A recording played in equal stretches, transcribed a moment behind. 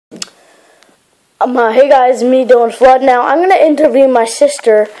Hey guys, me doing Flood. Now I'm gonna interview my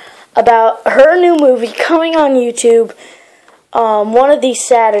sister about her new movie coming on YouTube. One of these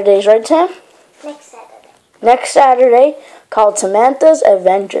Saturdays, right, Sam? Next Saturday. Next Saturday, called Samantha's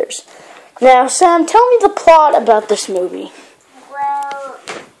Adventures. Now, Sam, tell me the plot about this movie. Well,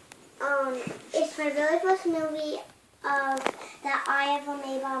 it's my very first movie that I ever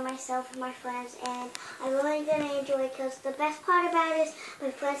made by myself with my friends, and I'm really going to enjoy it because the best part about it is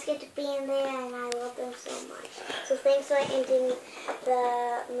my friends get to be in there, and I love them so much. So thanks for ending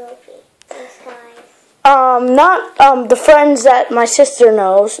the movie. Thanks, guys. Not the friends that my sister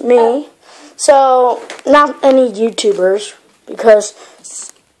knows, me. So, not any YouTubers, because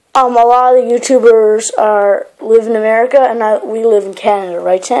a lot of the YouTubers live in America, and we live in Canada,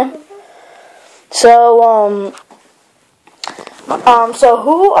 right, Sam? So, so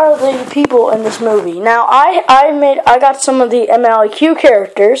who are the people in this movie? Now, I got some of the MLQ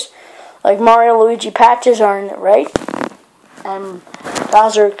characters, like Mario, Luigi, Patches are in it, right? And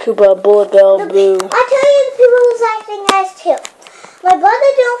Bowser, Koopa, Bullet Bill, Boo. I'll tell you the people who's acting as too. My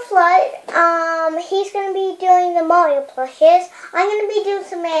brother doing Flood, he's going to be doing the Mario plushes. I'm going to be doing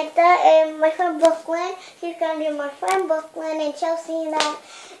Samantha, and my friend Brooklyn, she's going to do my friend Brooklyn and Chelsea and that.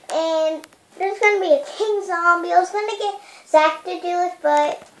 And there's going to be a King Zombie. I was going to get Zach to do it,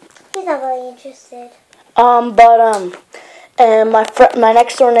 but he's not really interested. And my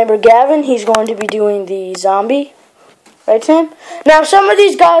next door neighbor Gavin, he's going to be doing the zombie. Right, Sam? Now, some of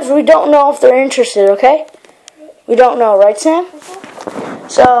these guys, we don't know if they're interested, okay? We don't know, right, Sam?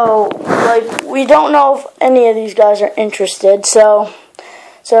 So, we don't know if any of these guys are interested. So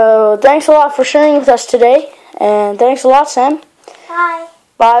thanks a lot for sharing with us today. And thanks a lot, Sam. Bye.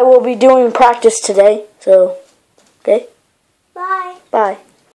 Bye. We'll be doing practice today. So, okay? Bye. Bye.